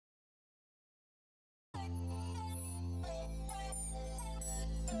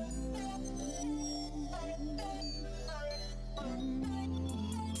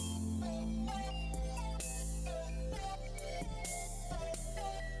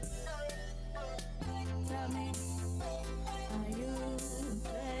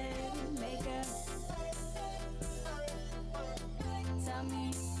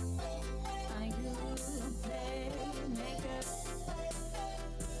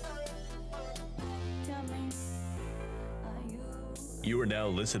You are now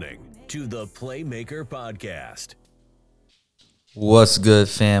listening to the Playmaker Podcast. What's good,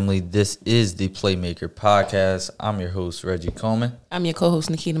 family? This is the Playmaker Podcast. I'm your host, Reggie Coleman. I'm your co-host,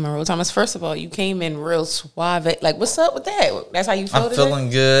 Nikita Monroe Thomas. First of all, you came in real suave. Like, what's up with that? That's how you feel today? I'm feeling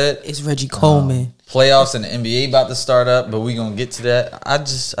good. It's Reggie Coleman. Playoffs in the NBA about to start up, but we gonna get to that. I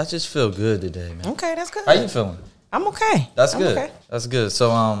just feel good today, man. Okay, that's good. How you feeling? I'm okay. That's I'm good. Okay. That's good.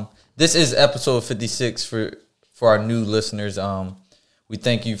 So this is episode 56 for our new listeners. We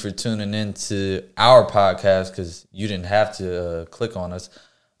thank you for tuning in to our podcast because you didn't have to click on us.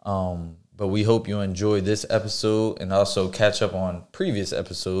 But we hope you enjoyed this episode and also catch up on previous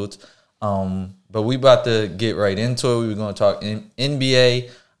episodes. But we about to get right into it. We're going to talk NBA,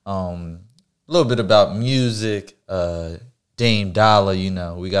 a little bit about music, Dame Dollar,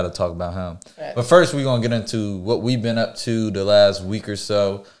 we got to talk about him. Right. But first, we're going to get into what we've been up to the last week or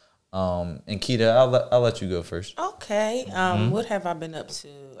so. And Keita, I'll let you go first. Okay. What have I been up to?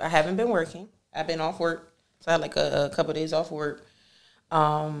 I haven't been working. I've been off work. So I had like a couple of days off work.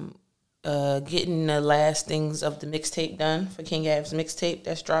 Getting the last things of the mixtape done for King Av's mixtape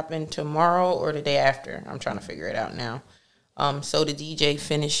that's dropping tomorrow or the day after. I'm trying to figure it out now. So the DJ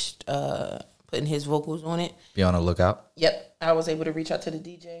finished putting his vocals on it. Be on the lookout. Yep. I was able to reach out to the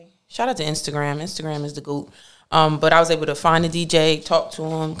DJ. Shout out to Instagram. Instagram is the GOAT. But I was able to find the DJ, talk to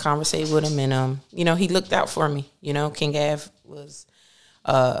him, conversate with him, and he looked out for me. King Av was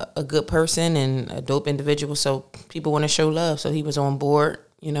a good person and a dope individual, so people want to show love. So he was on board,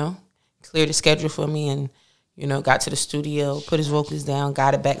 cleared the schedule for me, and got to the studio, put his vocals down,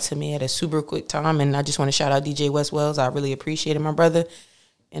 got it back to me at a super quick time. And I just want to shout out DJ Wes Wells. I really appreciate it, my brother,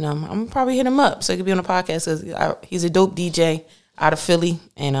 and I'm gonna probably hit him up so he could be on the podcast. Cause he's a dope DJ out of Philly,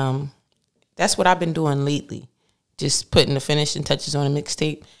 and that's what I've been doing lately. Just putting the finishing touches on a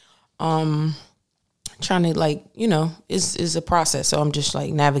mixtape. Trying to is a process. So I'm just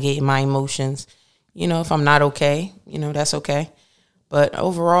navigating my emotions. If I'm not okay, that's okay. But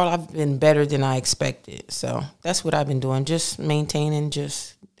overall, I've been better than I expected. So that's what I've been doing. Just maintaining,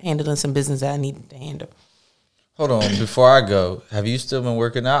 just handling some business that I needed to handle. Hold on, before I go, have you still been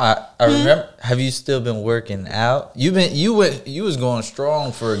working out? I remember. Have you still been working out? You was going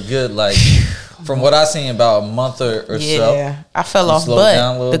strong for a good from what I seen about a month or so. Yeah, I fell off,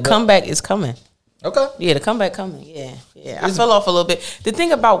 but the comeback is coming. Okay. Yeah, the comeback coming. Yeah. I fell off a little bit. The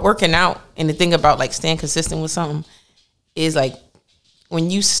thing about working out and the thing about staying consistent with something is when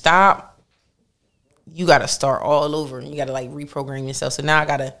you stop, you gotta start all over and you gotta reprogram yourself. So now I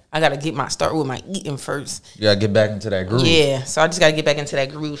gotta start with my eating first. You gotta get back into that groove. Yeah, so I just gotta get back into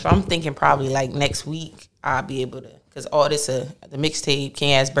that groove. So I'm thinking probably next week I'll be able to, because all this the mixtape,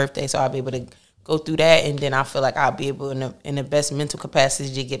 King Av's birthday, so I'll be able to go through that, and then I feel like I'll be able in the best mental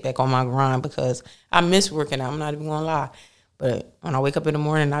capacity to get back on my grind, because I miss working out. I'm not even gonna lie, but when I wake up in the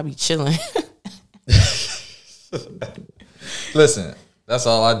morning, I be chilling. Listen, that's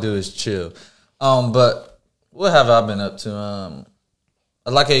all I do is chill. But what have I been up to? I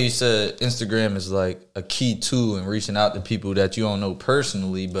like how you said Instagram is a key tool in reaching out to people that you don't know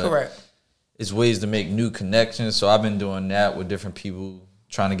personally, but Correct. It's ways to make new connections. So I've been doing that with different people,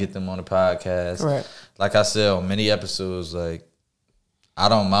 trying to get them on the podcast. Correct. Like I said on many episodes, I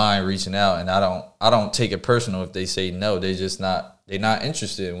don't mind reaching out, and I don't take it personal if they say no. They're not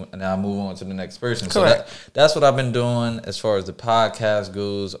interested, and I move on to the next person. Correct. So that's what I've been doing as far as the podcast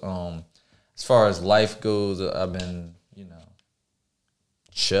goes. As far as life goes, I've been,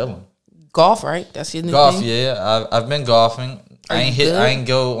 chilling. Golf, right? That's your new Golf, thing? yeah. I've been golfing. Are I you good? ain't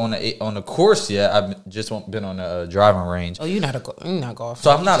go on the course yet. I've just been on a driving range. Oh, you're not golfing.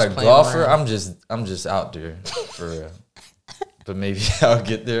 So I'm not a just playing golfer. around. I'm just out there for real. But maybe I'll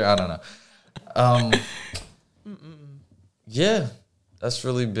get there. I don't know. Yeah, that's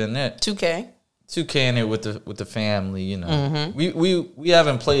really been it. 2K in it with the family. Mm-hmm. We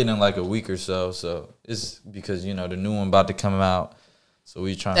haven't played in a week or so. So it's because the new one about to come out. So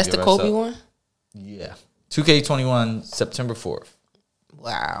we trying. That's to give the Kobe ourselves. one? Yeah, 2K21 September 4th.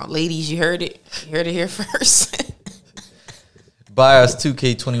 Wow, ladies, you heard it. You heard it here first. Buy us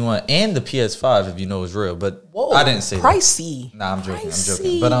 2K21 and the PS5 if you know it's real. But Whoa, I didn't say pricey. that. Nah, I'm joking. Pricey. I'm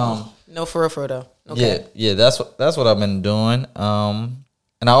joking. But no, for real though. Okay. yeah, that's what I've been doing.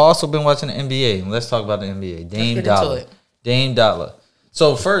 And I've also been watching the NBA. Let's talk about the NBA. Dame Dollar.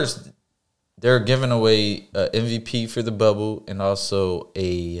 So first, they're giving away a MVP for the bubble and also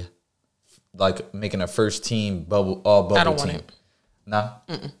making a first team all bubble I don't team. want it. Nah.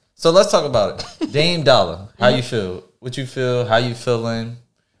 Mm-mm. So let's talk about it. Dame Dollar. How you feel? What you feel? How you feeling?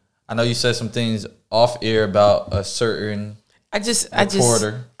 I know you said some things off air about a certain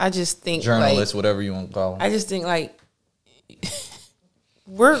reporter, I just think journalist, whatever you want to call him. I just think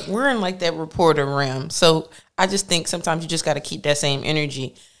we're in like that reporter realm. So I just think sometimes you just got to keep that same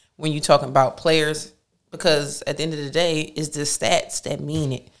energy when you're talking about players, because at the end of the day, it's the stats that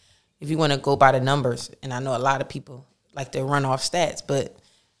mean it. If you want to go by the numbers, and I know a lot of people like to run off stats, but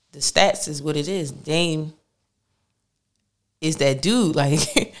the stats is what it is. Dame is that dude.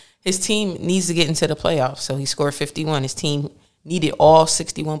 Like, his team needs to get into the playoffs, so he scored 51. His team needed all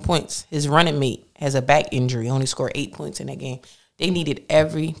 61 points. His running mate has a back injury, only scored 8 points in that game. They needed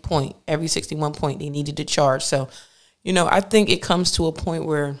every point, every 61 point they needed to charge. So, I think it comes to a point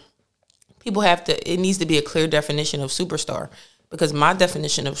where people it needs to be a clear definition of superstar, because my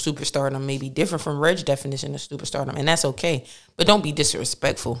definition of superstardom may be different from Reg's definition of superstardom, and that's okay. But don't be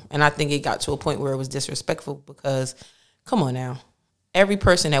disrespectful. And I think it got to a point where it was disrespectful because, come on now, every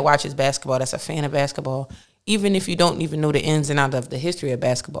person that watches basketball, that's a fan of basketball, even if you don't even know the ins and outs of the history of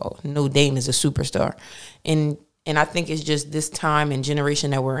basketball, know Dame is a superstar. And I think it's just this time and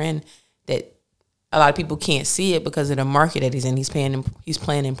generation that we're in that a lot of people can't see it because of the market that he's in. He's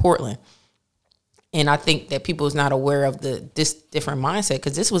playing in Portland. And I think that people is not aware of this different mindset,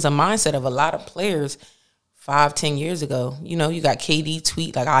 because this was a mindset of a lot of players 5-10 years ago. You got KD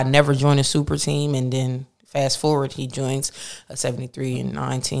tweet like, I never join a super team, and then fast forward, he joins a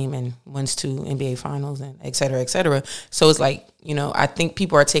 73-9 team and wins 2 NBA finals, and et cetera, et cetera. So it's like, I think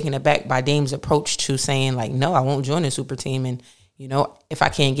people are taken aback by Dame's approach to saying like, no, I won't join a super team. And, if I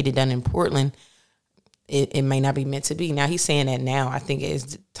can't get it done in Portland, it may not be meant to be. Now he's saying that now. I think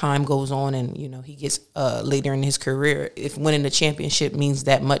as time goes on and, he gets later in his career, if winning the championship means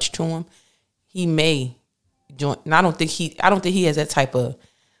that much to him, he may join. And I don't think he has that type of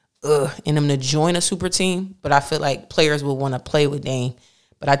in him to join a super team, but I feel like players will want to play with Dame.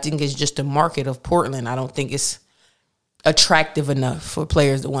 But I think it's just the market of Portland. I don't think it's attractive enough for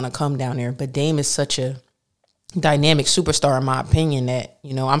players to want to come down there. But Dame is such a dynamic superstar, in my opinion, that,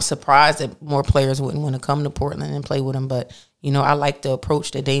 I'm surprised that more players wouldn't want to come to Portland and play with him. But, I like the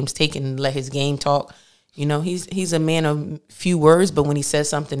approach that Dame's taking and let his game talk. He's a man of few words, but when he says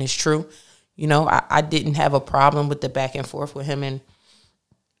something, it's true. I didn't have a problem with the back and forth with him and,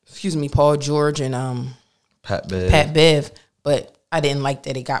 Paul George and Pat Bev, but I didn't like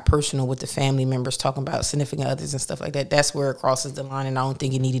that it got personal with the family members talking about significant others and stuff like that. That's where it crosses the line, and I don't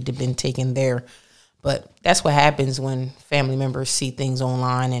think it needed to have been taken there. But that's what happens when family members see things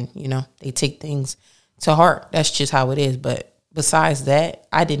online and, they take things to heart. That's just how it is. But besides that,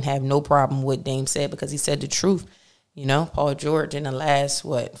 I didn't have no problem with Dame said, because he said the truth. Paul George in the last,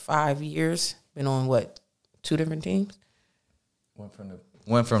 5 years, been on, 2 different teams?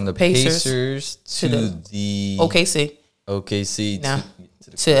 Went from the Pacers to the OKC now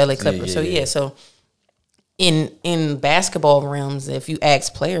to LA Clippers. So in basketball realms, if you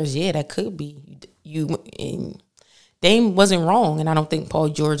ask players, that could be you. Dame wasn't wrong, and I don't think Paul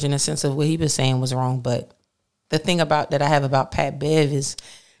George, in the sense of what he was saying, was wrong. But the thing that I have about Pat Bev is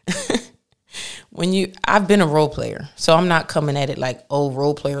I've been a role player, so I'm not coming at it like,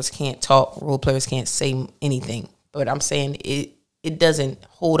 role players can't talk, role players can't say anything. But I'm saying it doesn't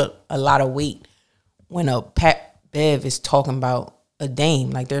hold a lot of weight when a Pat Bev is talking about a Dame.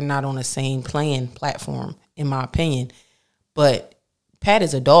 Like, they're not on the same playing platform, in my opinion. But Pat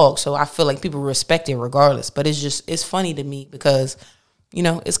is a dog, so I feel like people respect it regardless. But it's funny to me because,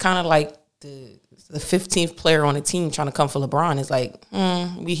 it's kind of like the 15th player on the team trying to come for LeBron. It's like,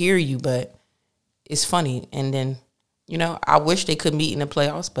 we hear you, but it's funny. And then, I wish they could meet in the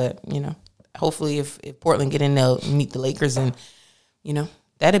playoffs, but, hopefully if Portland get in, they'll meet the Lakers, and,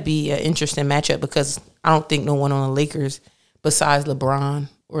 that'd be an interesting matchup, because I don't think no one on the Lakers besides LeBron,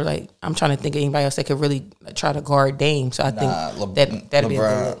 or I'm trying to think of anybody else that could really try to guard Dame. So I think that'd be a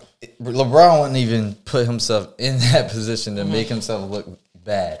good look. LeBron wouldn't even put himself in that position to make himself look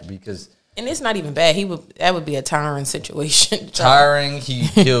bad, because. And it's not even bad. That would be a tiring situation.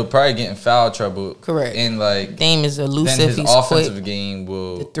 He'll probably get in foul trouble. Correct. And Dame is elusive. Then his he's offensive quick. game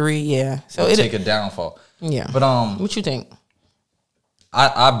will the 3, So it'll take a downfall. Yeah. But what you think?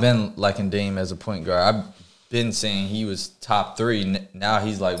 I've been liking Dame as a point guard. I've been saying he was top 3. Now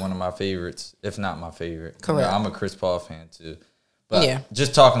he's like one of my favorites, if not my favorite. Correct. I'm a Chris Paul fan too. But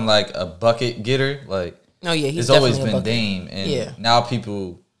just talking like a bucket getter, he's it's always been Dame, and now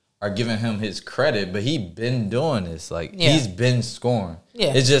people are giving him his credit, but he been doing this. He's been scoring.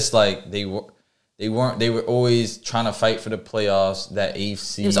 Yeah. It's just like they were always trying to fight for the playoffs, that 8th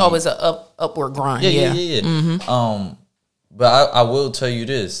seed. It was always an upward grind. Yeah. Mm-hmm. But I will tell you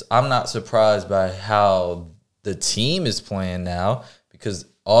this. I'm not surprised by how the team is playing now, because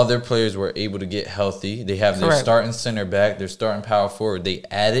all their players were able to get healthy. They have their starting center back, their starting power forward. They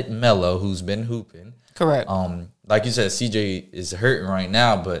added Melo, who's been hooping. Correct. Like you said, CJ is hurting right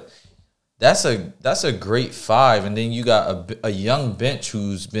now, but that's a great 5. And then you got a young bench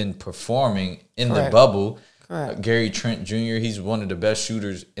who's been performing in the bubble. Correct. Gary Trent Jr., he's one of the best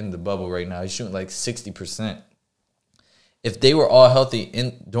shooters in the bubble right now. He's shooting like 60%. If they were all healthy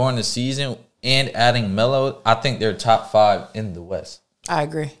during the season and adding Melo, I think they're top 5 in the West. I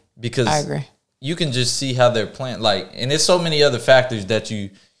agree. Because I agree. You can just see how they're playing. Like, and there's so many other factors that you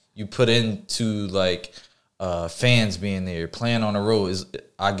put into like fans being there, playing on the road. Is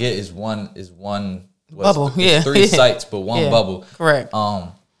one bubble. It's 3 sites, but one bubble. Correct.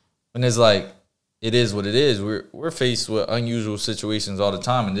 And it's like, it is what it is. We're faced with unusual situations all the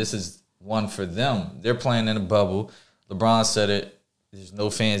time, and this is one for them. They're playing in a bubble. LeBron said it. There's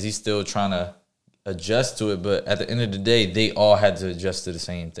no fans. He's still trying to adjust to it, but at the end of the day, they all had to adjust to the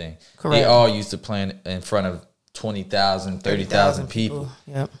same thing. Correct. They all used to playing in front of 20,000, 30,000 people.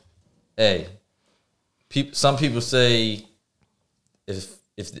 Yep. Hey, some people say if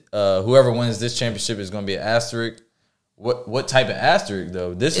whoever wins this championship is going to be an asterisk. What type of asterisk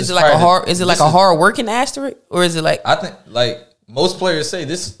though? This is like a hard. Is it like a hard working asterisk, or is it like? I think like most players say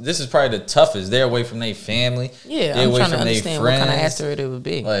this is probably the toughest. They're away from their family. Yeah, they're I'm away trying to from their understand friends. what kind of asterisk it would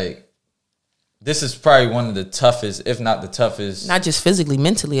be. Like, this is probably one of the toughest, if not the toughest. Not just physically,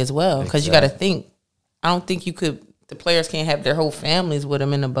 mentally as well, because you got to think. I don't think you could. The players can't have their whole families with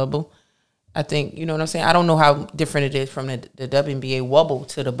them in the bubble. I think, you know what I'm saying? I don't know how different it is from the WNBA wobble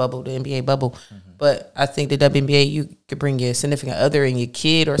to the bubble, the NBA bubble. Mm-hmm. But I think the WNBA, you could bring your significant other and your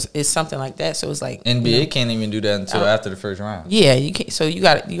kid, or it's something like that. So it's like NBA can't even do that until after the first round. Yeah, you can't. So you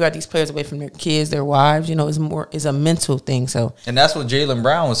got these players away from their kids, their wives. You know, it's a mental thing. So, and that's what Jaylen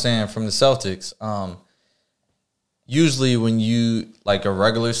Brown was saying from the Celtics. Usually when you, like a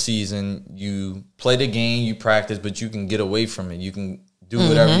regular season, you play the game, you practice, but you can get away from it. You can do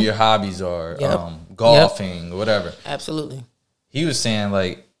whatever your hobbies are, golfing, whatever. Absolutely. He was saying,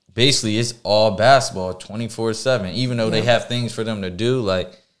 like, basically it's all basketball 24/7. Even though they have things for them to do,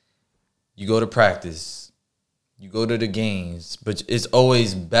 like, you go to practice, you go to the games, but it's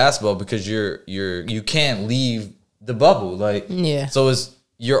always basketball because you can't leave the bubble. Like, so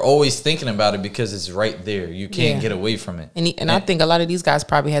you're always thinking about it because it's right there. You can't get away from it. And I think a lot of these guys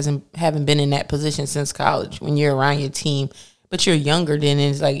probably haven't been in that position since college when you're around your team. But you're younger than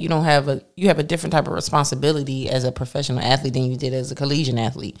it's like you have a different type of responsibility as a professional athlete than you did as a collegiate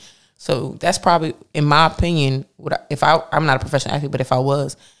athlete. So that's probably, in my opinion, I'm not a professional athlete, but if I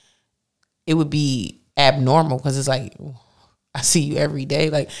was, it would be abnormal because it's like I see you every day.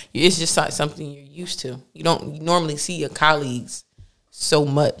 Like, it's just not something you're used to. You don't normally see your colleagues so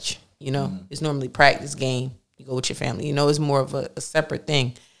much. You know, it's normally practice, game. You go with your family. You know, it's more of a separate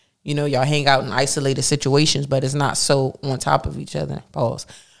thing. You know, y'all hang out in isolated situations, but it's not so on top of each other. Pause.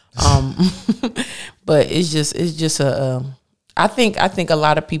 But it's just a. I think a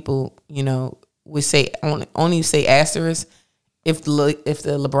lot of people, you know, would say only say asterisk if the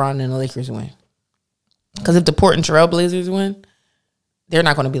LeBron and the Lakers win, because if the Portland Trail Blazers win, they're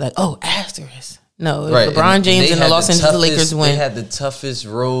not going to be like, oh, asterisk. No, if LeBron James and the Los Angeles Lakers win, they had the toughest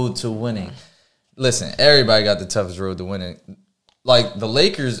road to winning. Listen, everybody got the toughest road to winning. Like the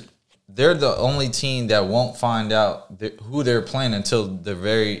Lakers, they're the only team that won't find out who they're playing until the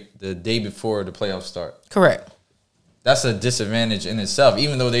day before the playoffs start. Correct. That's a disadvantage in itself.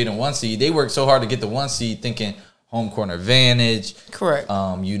 Even though they the 1 seed, they worked so hard to get the 1 seed, thinking home court advantage. Correct.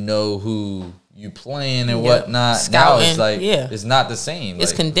 You know who you playing and whatnot. Scouting, now it's like it's not the same.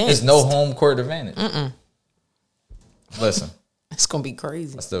 It's like, condensed. There's no home court advantage. Listen, it's gonna be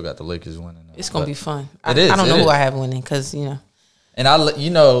crazy. I still got the Lakers winning. It's gonna be fun. I don't know who I have winning because you know. And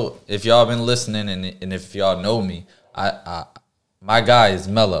if y'all been listening and if y'all know me, I my guy is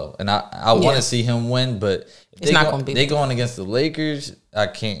Melo, and I want to see him win, but it's not gonna be. They going against the Lakers. I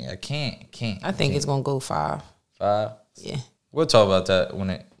can't. I think it's gonna go 5. 5. Yeah. We'll talk about that when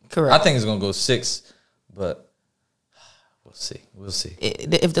it. Correct. I think it's gonna go 6, but we'll see. We'll see.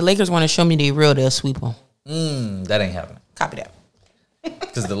 If the Lakers want to show me they real, they'll sweep them. That ain't happening. Copy that.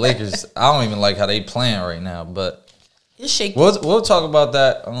 Because the Lakers, I don't even like how they playing right now, but. Just shake. We'll talk about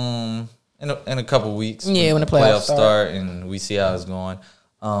that in a couple weeks. Yeah, when the playoffs start and we see how it's going.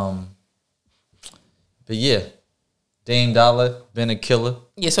 But yeah, Dame Dollar been a killer.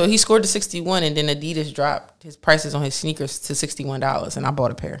 Yeah, so he scored to 61, and then Adidas dropped his prices on his sneakers to $61, and I bought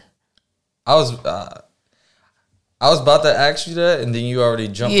a pair. I was about to ask you that, and then you already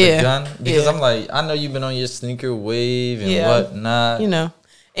jumped the gun because I'm like, I know you've been on your sneaker wave and whatnot. You know.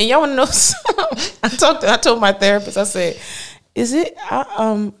 And y'all want to know something? I told my therapist, I said, is it,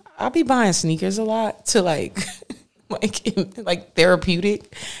 I be buying sneakers a lot to like, like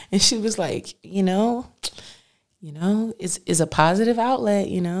therapeutic. And she was like, it's a positive outlet,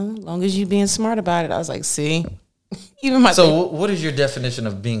 long as you being smart about it. I was like, see, even my So what is your definition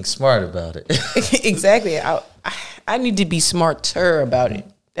of being smart about it? exactly. I need to be smarter about it.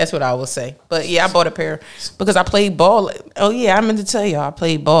 That's what I will say. But yeah, I bought a pair because I played ball. Oh yeah, I meant to tell y'all I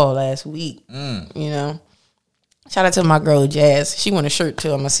played ball last week. Shout out to my girl Jazz. She want a shirt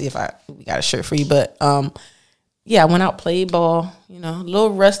too. I'm gonna see if we got a shirt for you. But yeah, I went out, played ball. A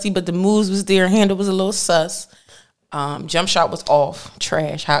little rusty, but the moves was there. Handle was a little sus. Jump shot was off,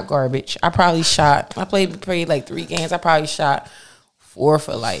 trash, hot garbage. I played like 3 games. I probably shot 4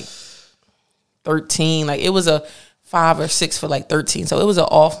 for like 13. Like it was a 5 or 6 for like 13. So it was an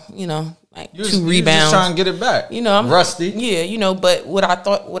off, like 2 rebounds. Just trying to get it back. I'm rusty. Yeah, but what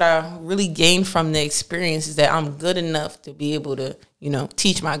I really gained from the experience is that I'm good enough to be able to,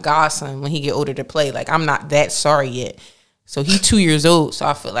 teach my godson when he get older to play. Like I'm not that sorry yet. So he's 2 years old. So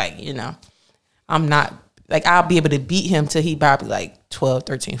I feel like, I'm not, like I'll be able to beat him till he probably like 12,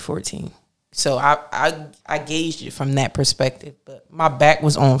 13, 14. So I gauged it from that perspective. But my back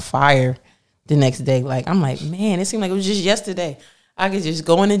was on fire the next day. Like I'm like, man, it seemed like it was just yesterday. I could just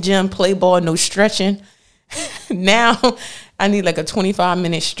go in the gym, play ball, no stretching. Now I need like a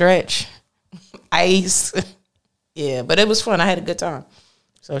 25-minute stretch. Ice. Yeah, but it was fun. I had a good time.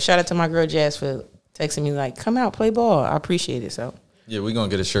 So shout out to my girl Jazz for texting me like, come out, play ball. I appreciate it. So yeah, we're gonna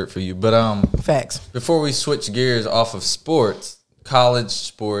get a shirt for you. But facts. Before we switch gears off of sports, college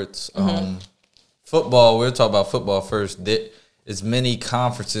sports, football, we'll talk about football first. There's many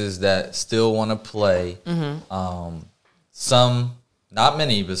conferences that still want to play. Some, not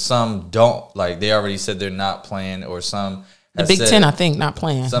many, but some don't. Like they already said they're not playing, or some. The Big Ten, I think, not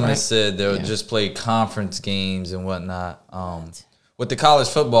playing. Some have said they'll just play conference games and whatnot. With the college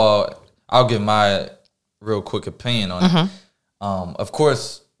football, I'll give my real quick opinion on it. Of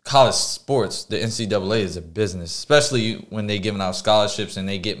course, college sports, the NCAA is a business, especially when they giving out scholarships and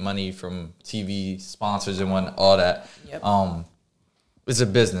they get money from TV sponsors and all that. Yep. It's a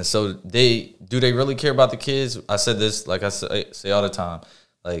business. So do they really care about the kids? I said this, like I say all the time,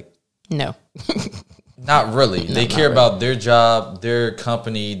 like no, not really. No, they care about their job, their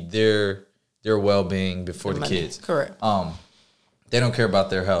company, their well-being before the kids. Correct. They don't care about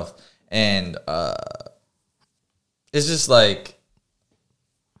their health, and it's just like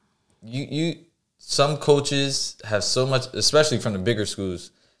some coaches have so much, especially from the bigger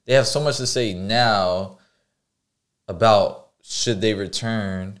schools, they have so much to say now about should they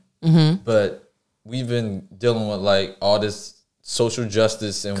return. But we've been dealing with like all this social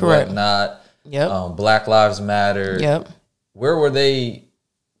justice and whatnot. Yep. Black Lives Matter. Yep. Where were they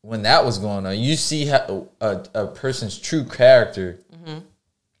when that was going on? You see how a person's true character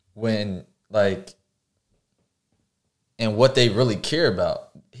when like, and what they really care about.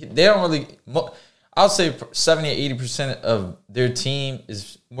 They don't really. I'll say 70 or 80% of their team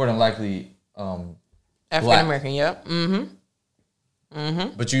is more than likely African American. Yep.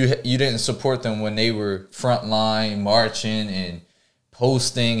 But you didn't support them when they were frontline marching and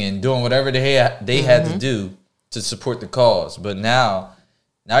posting and doing whatever they had to do to support the cause. But now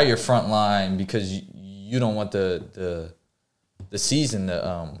you're frontline because you don't want the season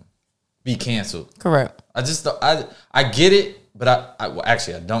to be canceled. Correct. I get it, but I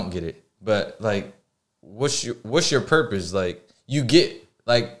don't get it. But like, what's your purpose? Like, you get,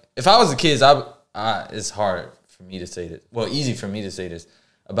 like, if I was a kid, it's hard for me to say this. Well, easy for me to say this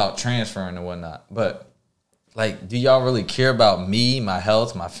about transferring and whatnot. But like, do y'all really care about me, my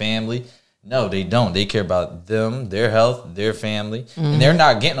health, my family? No, they don't. They care about them, their health, their family, and they're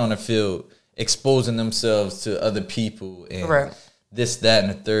not getting on the field exposing themselves to other people and this, that,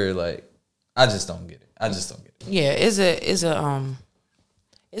 and the third. Like, I just don't get it. Yeah,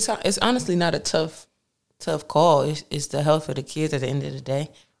 it's honestly not a tough call. It's the health of the kids at the end of the day.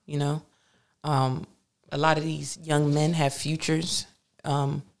 A lot of these young men have futures,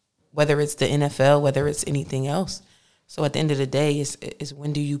 whether it's the NFL, whether it's anything else. So at the end of the day, is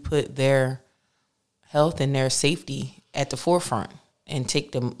when do you put their health and their safety at the forefront and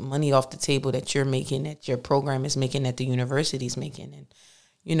take the money off the table that you're making, that your program is making, that the university's making. And,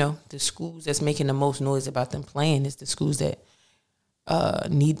 the schools that's making the most noise about them playing is the schools that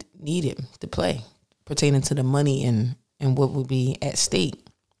need it to play, pertaining to the money and what would be at stake.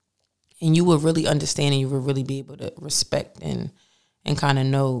 And you will really understand and you will really be able to respect and kind of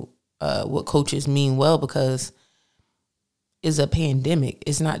know what coaches mean well, because it's a pandemic.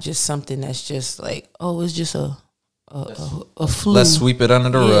 It's not just something that's just like, oh, it's just a flu. Let's sweep it under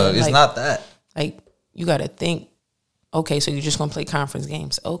the rug. It's not that. Like, you got to think, okay, so you're just going to play conference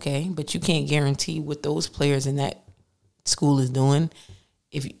games. Okay, but you can't guarantee with those players in that school is doing.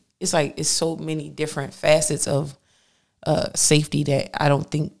 It's so many different facets of safety that I don't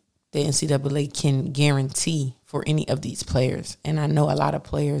think the NCAA can guarantee for any of these players. And I know a lot of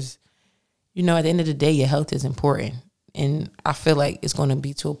players, you know, at the end of the day, your health is important. And I feel like it's going to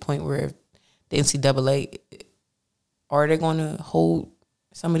be to a point where the NCAA, are they going to hold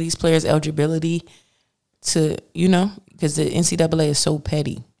some of these players' eligibility to, you know, because the NCAA is so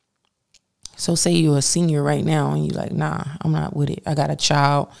petty. So say you're a senior right now and you're like, nah, I'm not with it. I got a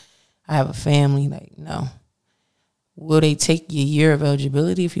child. I have a family. Like, no. Will they take your year of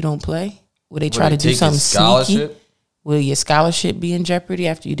eligibility if you don't play? Will they try to do something sneaky? Will your scholarship be in jeopardy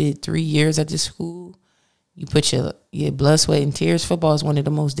after you did 3 years at the school? You put your blood, sweat, and tears. Football is one of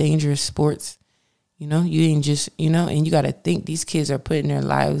the most dangerous sports. You know, you didn't just, you know, and you got to think these kids are putting their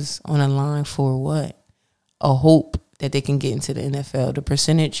lives on the line for what? A hope that they can get into the NFL. The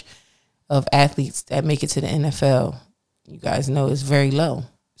percentage of athletes that make it to the NFL, you guys know, is very low.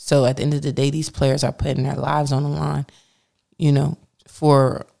 So at the end of the day, these players are putting their lives on the line, you know,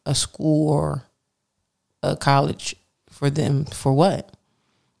 for a school or a college, for them, for what?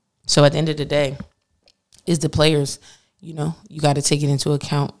 So at the end of the day, it's the players, you know, you got to take it into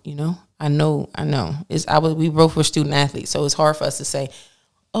account, you know. I know. We both were student athletes, so it's hard for us to say,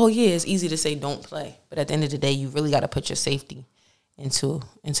 oh, yeah, it's easy to say don't play. But at the end of the day, you really got to put your safety into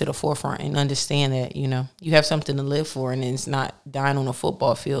the forefront and understand that, you know, you have something to live for, and it's not dying on a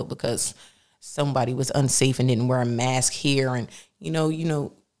football field because somebody was unsafe and didn't wear a mask here. And, you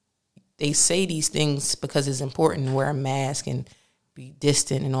know, they say these things because it's important to wear a mask and be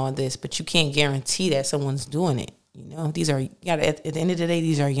distant and all this, but you can't guarantee that someone's doing it. You know, at the end of the day,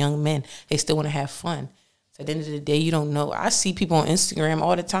 these are young men. They still want to have fun. So at the end of the day, you don't know. I see people on Instagram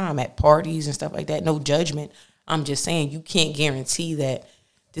all the time at parties and stuff like that. No judgment. I'm just saying you can't guarantee that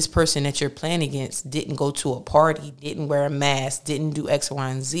this person that you're playing against didn't go to a party, didn't wear a mask, didn't do X, Y,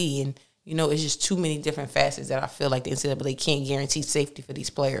 and Z. And, you know, it's just too many different facets that I feel like the NCAA can't guarantee safety for these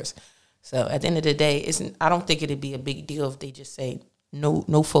players. So at the end of the day, I don't think it'd be a big deal if they just say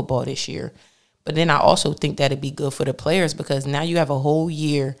no football this year. But then I also think that it'd be good for the players because now you have a whole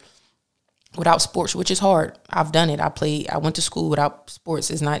year without sports, which is hard. I've done it. I went to school without sports.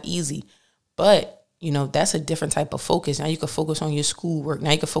 It's not easy. But, you know, that's a different type of focus. Now you can focus on your schoolwork.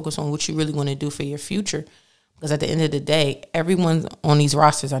 Now you can focus on what you really want to do for your future. Because at the end of the day, everyone on these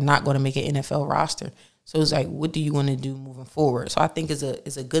rosters are not going to make an NFL roster. So it's like, what do you want to do moving forward? So I think it's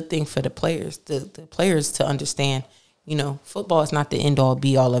a good thing for the players, the players to understand, you know, football is not the end-all,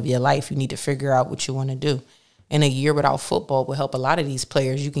 be-all of your life. You need to figure out what you want to do. And a year without football will help a lot of these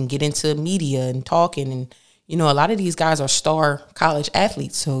players. You can get into media and talking. And, you know, a lot of these guys are star college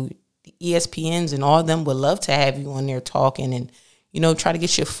athletes. So the ESPNs and all of them would love to have you on there talking and, you know, try to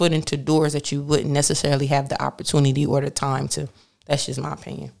get your foot into doors that you wouldn't necessarily have the opportunity or the time to. That's just my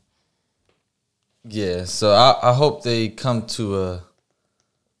opinion. Yeah, so I hope they come to a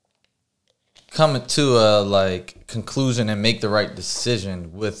like conclusion and make the right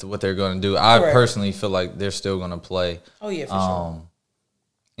decision with what they're going to do. I personally feel like they're still going to play. Oh yeah, for sure.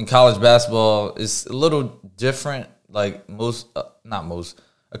 In college basketball, it's a little different. Like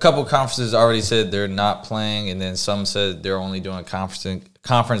a couple conferences already said they're not playing, and then some said they're only doing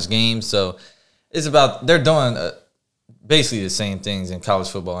conference games. So it's about they're doing basically the same things in college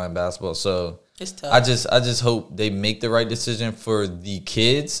football and basketball. So it's tough. I just hope they make the right decision for the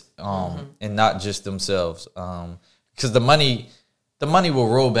kids, and not just themselves. Because the money will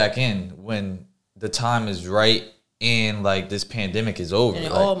roll back in when the time is right and like this pandemic is over. And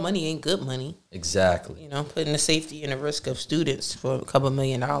all money ain't good money. Exactly. You know, putting the safety and the risk of students for a couple $1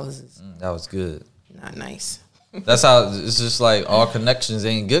 million is that was good. Not nice. That's how it's just like all connections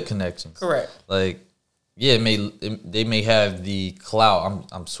ain't good connections. Correct. Like, yeah, they may have the clout.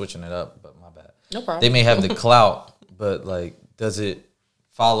 I'm switching it up, but my bad. No problem. They may have the clout, but like, does it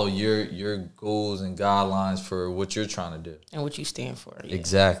follow your goals and guidelines for what you're trying to do and what you stand for? Yeah.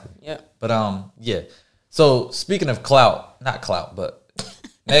 Exactly. Yeah. But yeah. So speaking of clout, not clout, but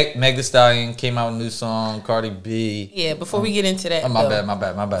Meg Thee Stallion came out with a new song. Cardi B. Yeah. Before we get into that, my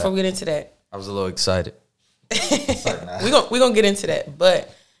bad. Before we get into that, I was a little excited. We're gonna get into that,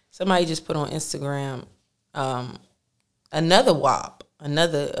 but somebody just put on Instagram another WAP,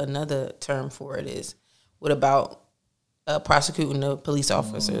 another term for it is what about prosecuting the police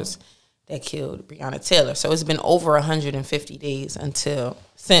officers that killed Breonna Taylor. So it's been over 150 days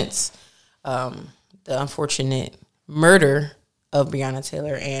since the unfortunate murder of Breonna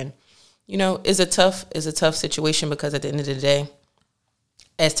Taylor, and you know it's a tough situation because at the end of the day,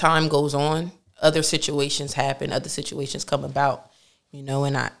 as time goes on, other situations happen, other situations come about. you know,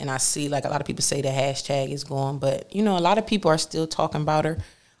 and I see like a lot of people say the hashtag is gone, but you know, a lot of people are still talking about her.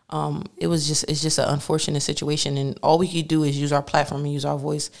 It's just an unfortunate situation, and all we could do is use our platform and use our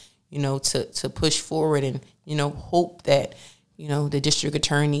voice, you know, to push forward and, you know, hope that, you know, the district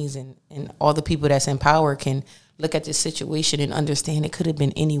attorneys and all the people that's in power can look at this situation and understand it could have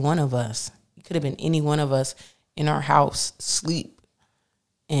been any one of us. It could have been any one of us in our house, sleep,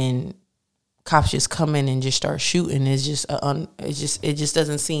 and cops just come in and just start shooting. It's just it just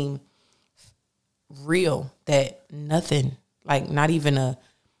doesn't seem real that nothing, like not even a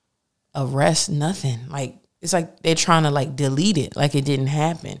arrest, nothing. Like it's like they're trying to like delete it, like it didn't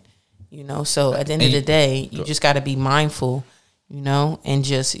happen, you know. So at the end of the day, you just got to be mindful, you know, and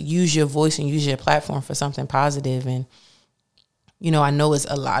just use your voice and use your platform for something positive. And you know, I know it's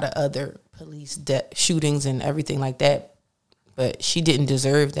a lot of other police shootings and everything like that, but she didn't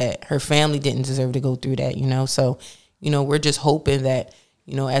deserve that. Her family didn't deserve to go through that, you know. So, you know, we're just hoping that,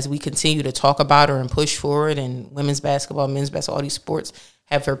 you know, as we continue to talk about her and push forward, and women's basketball, men's basketball, all these sports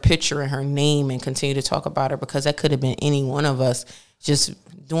have her picture and her name and continue to talk about her, because that could have been any one of us just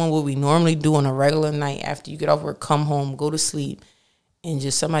doing what we normally do on a regular night after you get off work, come home, go to sleep, and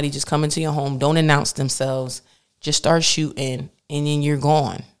just somebody just come into your home, don't announce themselves, just start shooting, and then you're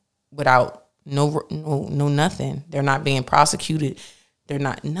gone without no nothing. They're not being prosecuted. They're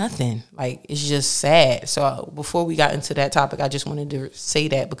not nothing. Like, it's just sad. So before we got into that topic, I just wanted to say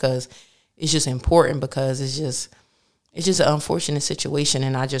that because it's just important, because it's just an unfortunate situation.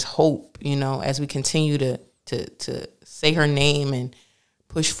 And I just hope, you know, as we continue to say her name and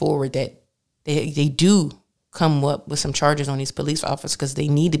push forward, that they do come up with some charges on these police officers, because they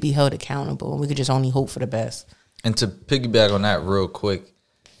need to be held accountable, and we could just only hope for the best. And to piggyback on that real quick,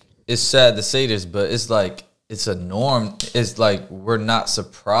 it's sad to say this, but it's like, it's a norm. It's like, we're not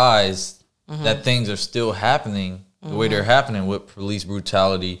surprised that things are still happening the way they're happening with police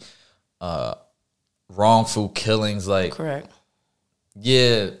brutality, wrongful killings. Like, correct.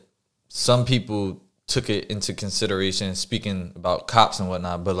 Yeah, some people took it into consideration, speaking about cops and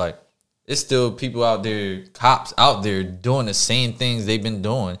whatnot, but like, it's still people out there, cops out there doing the same things they've been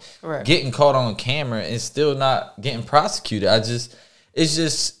doing, correct, getting caught on camera and still not getting prosecuted. It's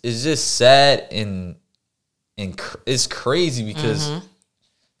just sad, and it's crazy because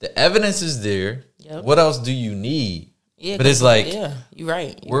the evidence is there. Yep. What else do you need? Yeah, but it's like, yeah, you're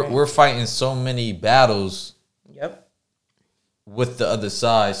right. We're fighting so many battles. Yep. With the other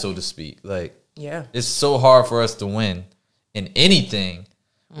side, so to speak. Like, yeah, it's so hard for us to win in anything,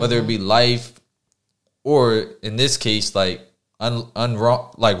 whether it be life or, in this case, like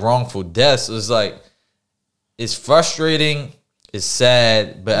wrongful deaths. It's like, it's frustrating. It's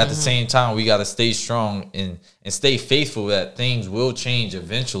sad, but at the same time, we got to stay strong and stay faithful that things will change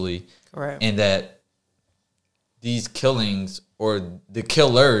eventually. Correct. And that these killings, or the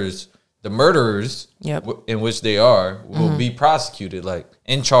killers, the murderers, yep, in which they are, will be prosecuted, like,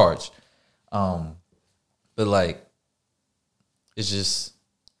 in charge. But like, it's just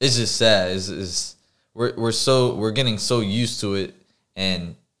sad. We're getting so used to it,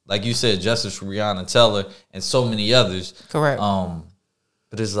 and like you said, justice for Breonna Taylor and so many others. Correct.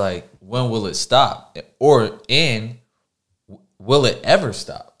 But it's like, when will it stop? And will it ever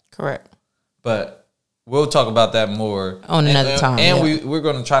stop? Correct. But we'll talk about that more on another time. And we're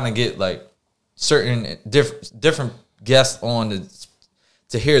going to try to get like certain different guests on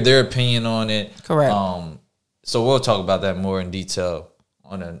to hear their opinion on it. Correct. So we'll talk about that more in detail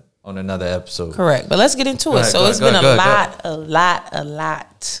on another episode. Correct. But let's get into it. So it's been a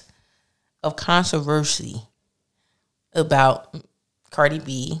lot of controversy about Cardi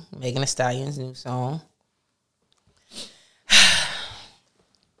B, Megan Thee Stallion's new song.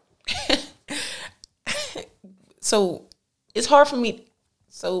 So it's hard for me.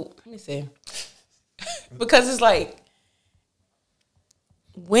 So let me see. Because it's like,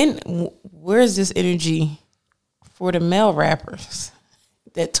 where's this energy for the male rappers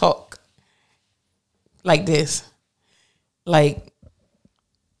that talk like this? Like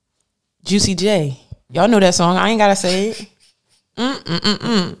Juicy J. Y'all know that song. I ain't gotta say it.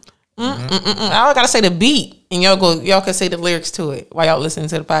 I gotta say the beat, and y'all can say the lyrics to it while y'all listening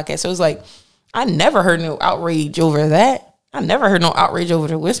to the podcast. So it's like, I never heard no outrage over that. I never heard no outrage over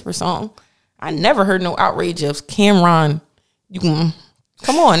the Whisper song. I never heard no outrage of Cameron. You can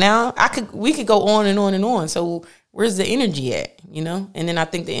come on now. We could go on and on and on. So where's the energy at? You know? And then I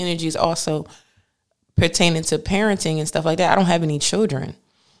think the energy is also pertaining to parenting and stuff like that. I don't have any children.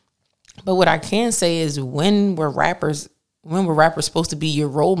 But what I can say is, when were rappers supposed to be your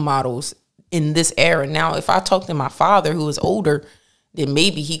role models in this era? Now, if I talk to my father, who is older then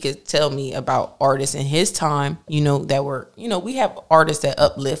maybe he could tell me about artists in his time, that were, we have artists that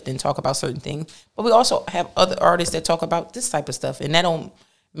uplift and talk about certain things, but we also have other artists that talk about this type of stuff. And that don't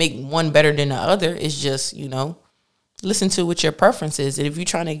make one better than the other. It's just, listen to what your preference is. And if you're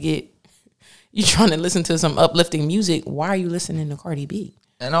trying to listen to some uplifting music, why are you listening to Cardi B?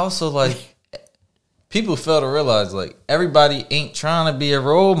 And also, like, people fail to realize, like, everybody ain't trying to be a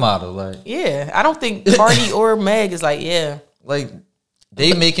role model. Like, yeah, I don't think Cardi or Meg is like, yeah. Like,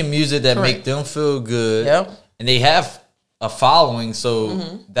 they making music that Correct. make them feel good. Yep. And they have a following, so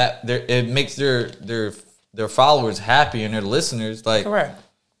that it makes their followers happy and their listeners. Like, Correct.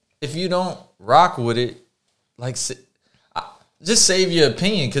 if you don't rock with it, like, just save your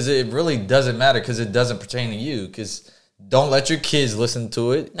opinion, because it really doesn't matter, because it doesn't pertain to you. Because don't let your kids listen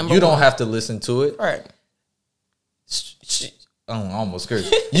to it. Number you don't one. have to listen to it. Right. I almost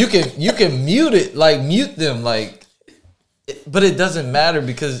cursed. You can mute it, like, mute them, like, but it doesn't matter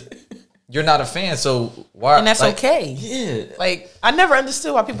because you're not a fan. So why? And that's like, okay. Yeah. Like, I never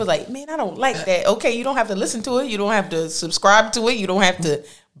understood why people like, man, I don't like that. Okay, you don't have to listen to it. You don't have to subscribe to it. You don't have to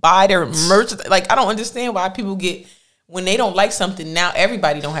buy their merch. Like, I don't understand why people get, when they don't like something, now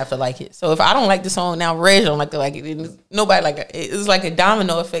everybody don't have to like it. So if I don't like the song, now Reg don't like to like it. And nobody like it. It's like a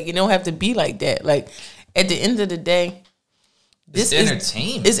domino effect. You don't have to be like that. Like, at the end of the day, It's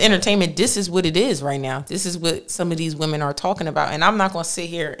entertainment. It's entertainment. This is what it is right now. This is what some of these women are talking about. And I'm not going to sit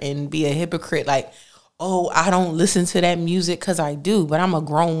here and be a hypocrite like, oh, I don't listen to that music, because I do. But I'm a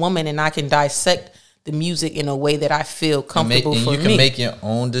grown woman and I can dissect the music in a way that I feel comfortable for me. You can make your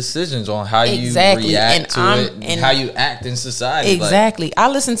own decisions on how Exactly. you react And to it and how you act in society. Exactly. Like, I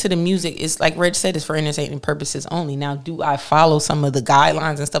listen to the music. It's like Reg said, it's for entertainment purposes only. Now, do I follow some of the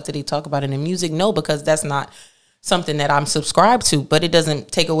guidelines and stuff that they talk about in the music? No, because that's not something that I'm subscribed to, but it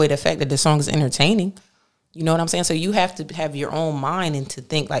doesn't take away the fact that the song is entertaining. You know what I'm saying? So you have to have your own mind and to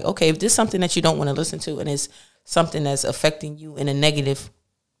think like, okay, if this is something that you don't want to listen to and it's something that's affecting you in a negative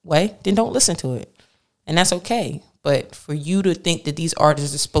way, then don't listen to it. And that's okay. But for you to think that these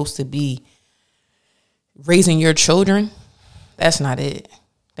artists are supposed to be raising your children, that's not it.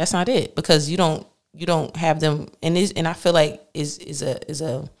 That's not it. Because you don't have them, and I feel like is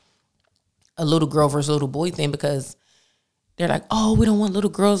a little girl versus little boy thing, because they're like, oh, we don't want little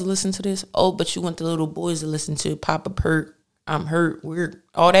girls to listen to this. Oh, but you want the little boys to listen to Papa Perk, I'm Hurt, Weird,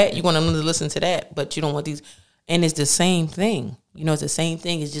 all that. You want them to listen to that, but you don't want these. And it's the same thing. It's the same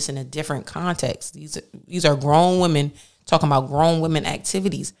thing. It's just in a different context. These are grown women talking about grown women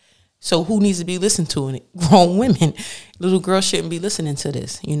activities. So who needs to be listened to it? Grown women. Little girls shouldn't be listening to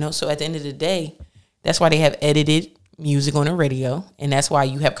this, So at the end of the day, that's why they have edited music on the radio, and that's why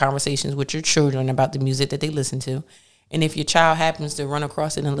you have conversations with your children about the music that they listen to. And if your child happens to run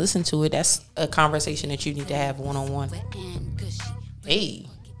across it and listen to it, that's a conversation that you need to have one-on-one. Hey,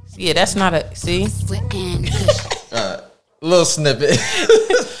 yeah, that's not a see. Little snippet.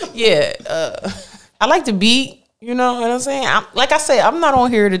 Yeah, I like the beat. You know what I'm saying? Like I said, I'm not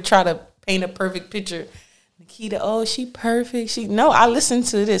on here to try to paint a perfect picture. Nikita, oh, she perfect. No, I listen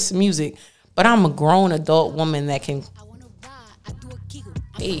to this music. But I'm a grown adult woman that can.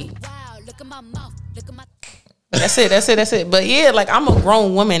 Hey. That's it. But yeah, like, I'm a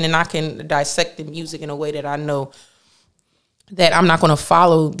grown woman and I can dissect the music in a way that I know that I'm not going to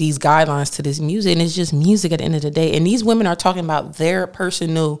follow these guidelines to this music. And it's just music at the end of the day. And these women are talking about their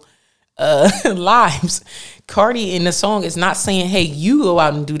personal lives. Cardi in the song is not saying, hey, you go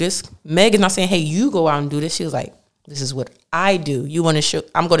out and do this. Meg is not saying, hey, you go out and do this. She was like, this is what I do. You want to show?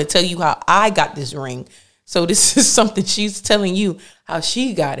 I'm going to tell you how I got this ring. So this is something she's telling you how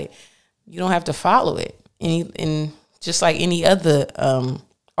she got it. You don't have to follow it. And just like any other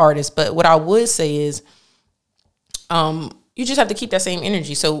artist. But what I would say is, you just have to keep that same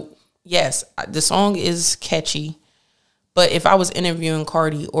energy. So yes, the song is catchy. But if I was interviewing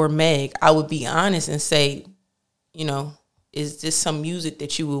Cardi or Meg, I would be honest and say, is this some music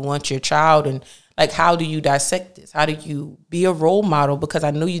that you would want your child? And like, how do you dissect this? How do you be a role model? Because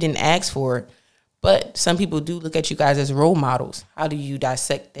I know you didn't ask for it, but some people do look at you guys as role models. How do you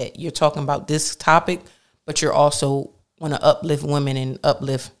dissect that? You're talking about this topic, but you're also want to uplift women and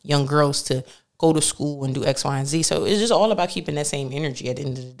uplift young girls to go to school and do X, Y, and Z. So it's just all about keeping that same energy at the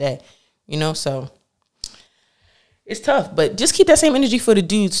end of the day, so it's tough, but just keep that same energy for the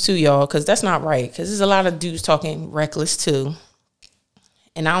dudes too, y'all, because that's not right. Because there's a lot of dudes talking reckless too,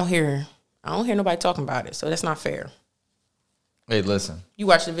 and I don't hear nobody talking about it, so that's not fair. Hey, listen. You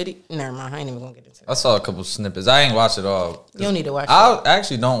watched the video? Never mind. I ain't even gonna get into it. I saw a couple snippets. I ain't watched it all. You don't need to watch it. I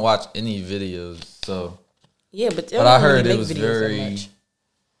actually don't watch any videos, so. Yeah, but I heard it was very,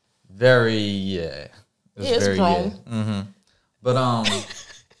 very, yeah. It's grown. Mm-hmm. But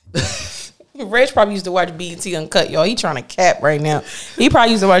Reg probably used to watch BET Uncut, y'all. He trying to cap right now. He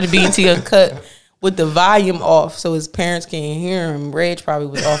probably used to watch BET Uncut with the volume off so his parents can't hear him. Reg probably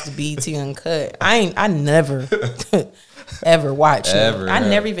was off the BET Uncut. I never ever watched it. I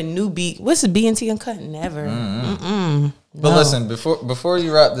never even knew what's the BET Uncut? Never. But listen, before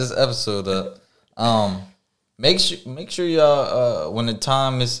you wrap this episode up, make sure y'all when the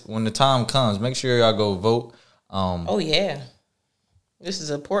time comes, make sure y'all go vote. Oh yeah. This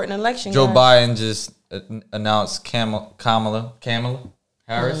is an important election. Joe guys. Biden just announced Kamala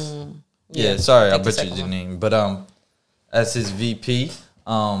Harris. Yeah, sorry, I butchered your name. But as his VP.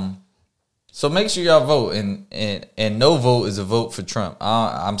 So make sure y'all vote, and no vote is a vote for Trump.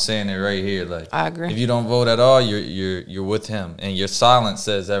 I'm saying it right here. Like, I agree. If you don't vote at all, you're with him, and your silence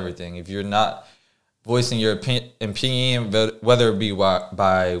says everything. If you're not voicing your opinion, whether it be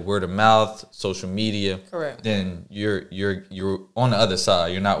by word of mouth, social media, correct, then you're on the other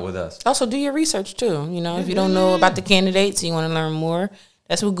side. You're not with us. Also, do your research too. You know, if you don't know about the candidates, you want to learn more.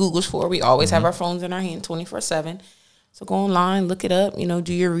 That's what Google's for. We always have our phones in our hand 24/7. So go online, look it up. You know,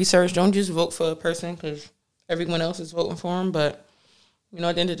 do your research. Don't just vote for a person because everyone else is voting for him. But you know,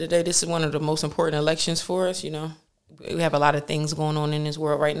 at the end of the day, this is one of the most important elections for us. You know, we have a lot of things going on in this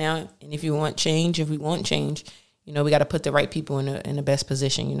world right now, and if we want change, you know, we got to put the right people in the best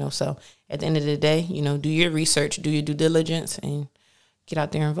position. You know, so at the end of the day, you know, do your research, do your due diligence, and get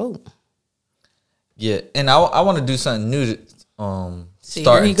out there and vote. Yeah, and I want to do something new.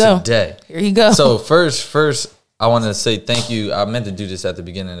 Starting today. Here you go. So first, I want to say thank you. I meant to do this at the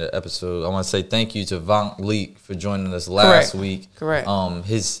beginning of the episode. I want to say thank you to Vonk Leak for joining us last week. Correct.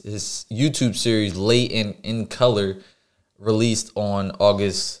 His YouTube series Late in Color released on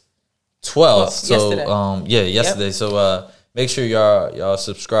August 12th. So yesterday. Yep. So make sure y'all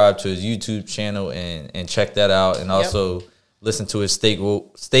subscribe to his YouTube channel and check that out, and also listen to his Stay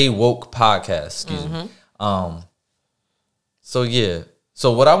Woke podcast. Excuse me.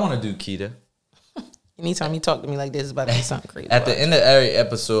 So what I want to do, Keita. Anytime you talk to me like this, it's about to be something crazy. At the end of every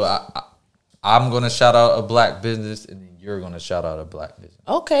episode, I'm going to shout out a black business, and then you're going to shout out a black business.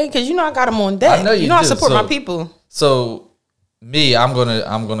 Okay, because you know I got them on deck. I know you know do. I support my people. So I'm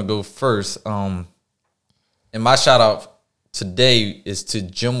gonna go first. And my shout out today is to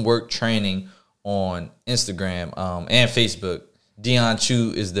Gym Work Training on Instagram and Facebook. Dion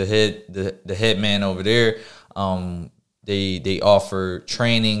Chu is the head man over there. They offer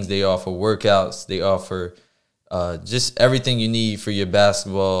trainings, they offer workouts, they offer just everything you need for your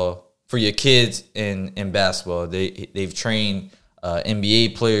basketball, for your kids in basketball. They've trained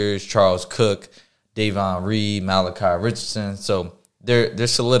NBA players, Charles Cook, Davon Reed, Malachi Richardson. So they're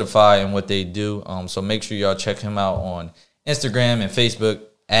solidified in what they do. So make sure y'all check him out on Instagram and Facebook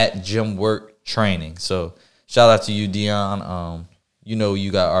at Gym Work Training. So shout out to you, Dion. You know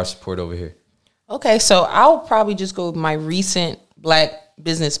you got our support over here. Okay, so I'll probably just go with my recent black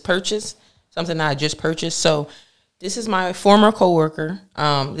business purchase, something that I just purchased. So this is my former coworker.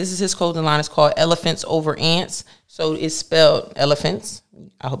 This is his clothing line. It's called Elephants Over Ants. So it's spelled elephants.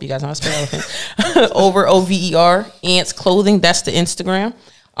 I hope you guys know how to spell elephants. Over OVER, Ants Clothing. That's the Instagram.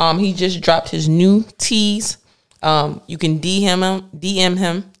 He just dropped his new tees. You can DM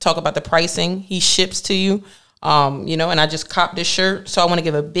him, talk about the pricing. He ships to you. And I just copped this shirt. So I want to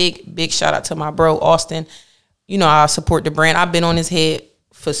give a big shout out to my bro, Austin. You know, I support the brand. I've been on his head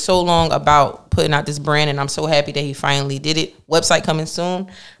for so long about putting out this brand, and I'm so happy that he finally did it. Website coming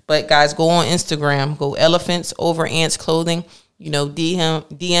soon. But guys, go on Instagram, go Elephants Over Ants Clothing. You know,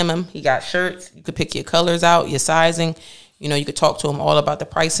 DM him. He got shirts. You could pick your colors out, your sizing. You know, you could talk to him all about the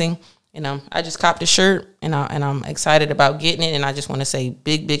pricing. And I just copped the shirt, and I'm excited about getting it. And I just want to say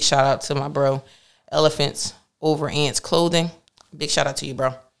big shout out to my bro, Elephants Over Ants Clothing. Big shout out to you,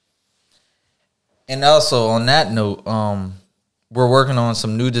 bro. And also on that note, we're working on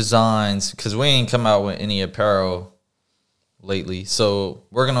some new designs because we ain't come out with any apparel lately. So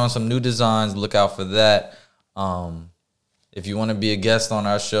working on some new designs. Look out for that. If you want to be a guest on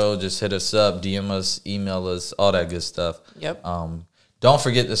our show, just hit us up, DM us, email us, all that good stuff. Yep. Don't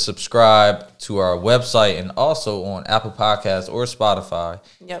forget to subscribe to our website and also on Apple Podcasts or Spotify.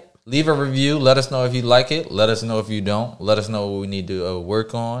 Yep. Leave a review. Let us know if you like it. Let us know if you don't. Let us know what we need to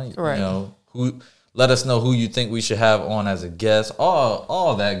work on. Correct. You know, let us know who you think we should have on as a guest.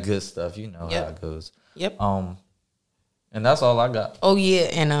 All that good stuff. You know how it goes. Yep. And that's all I got. Oh yeah,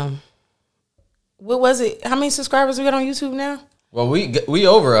 and what was it? How many subscribers we got on YouTube now? Well, we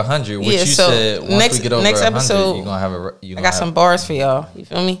over 100. Which you said once we get over 100, episode, you're gonna have I got some bars for y'all. You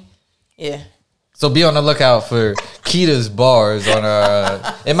feel me? Yeah. So be on the lookout for Keita's bars on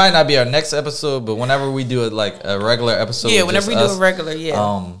our. It might not be our next episode, but whenever we do it like a regular episode, Yeah, whenever we do a regular,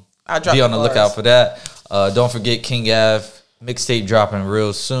 I'll drop. Be on the lookout for that. Don't forget King Ave mixtape dropping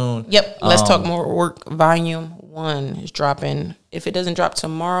real soon. Yep. Let's Talk More Work Volume 1 is dropping. If it doesn't drop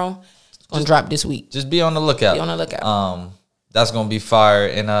tomorrow, it's gonna drop this week. Just be on the lookout. Be on the lookout. That's gonna be fire,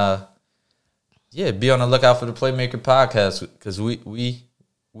 and be on the lookout for the Playmaker podcast because we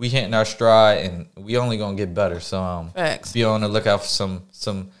hitting our stride and we only gonna get better. So Facts. Be on the lookout for some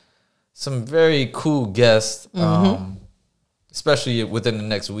very cool guests, especially within the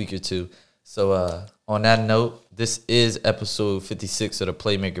next week or two. So on that note, this is episode 56 of the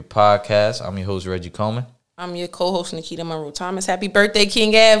Playmaker podcast. I'm your host Reggie Coleman. I'm your co-host Nikita Monroe Thomas. Happy birthday,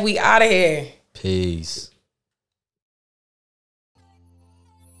 King Ave. We out of here. Peace.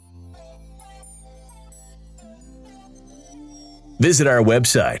 Visit our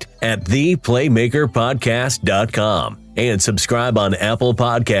website at theplaymakerpodcast.com and subscribe on Apple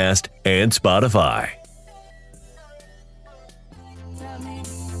Podcast and Spotify.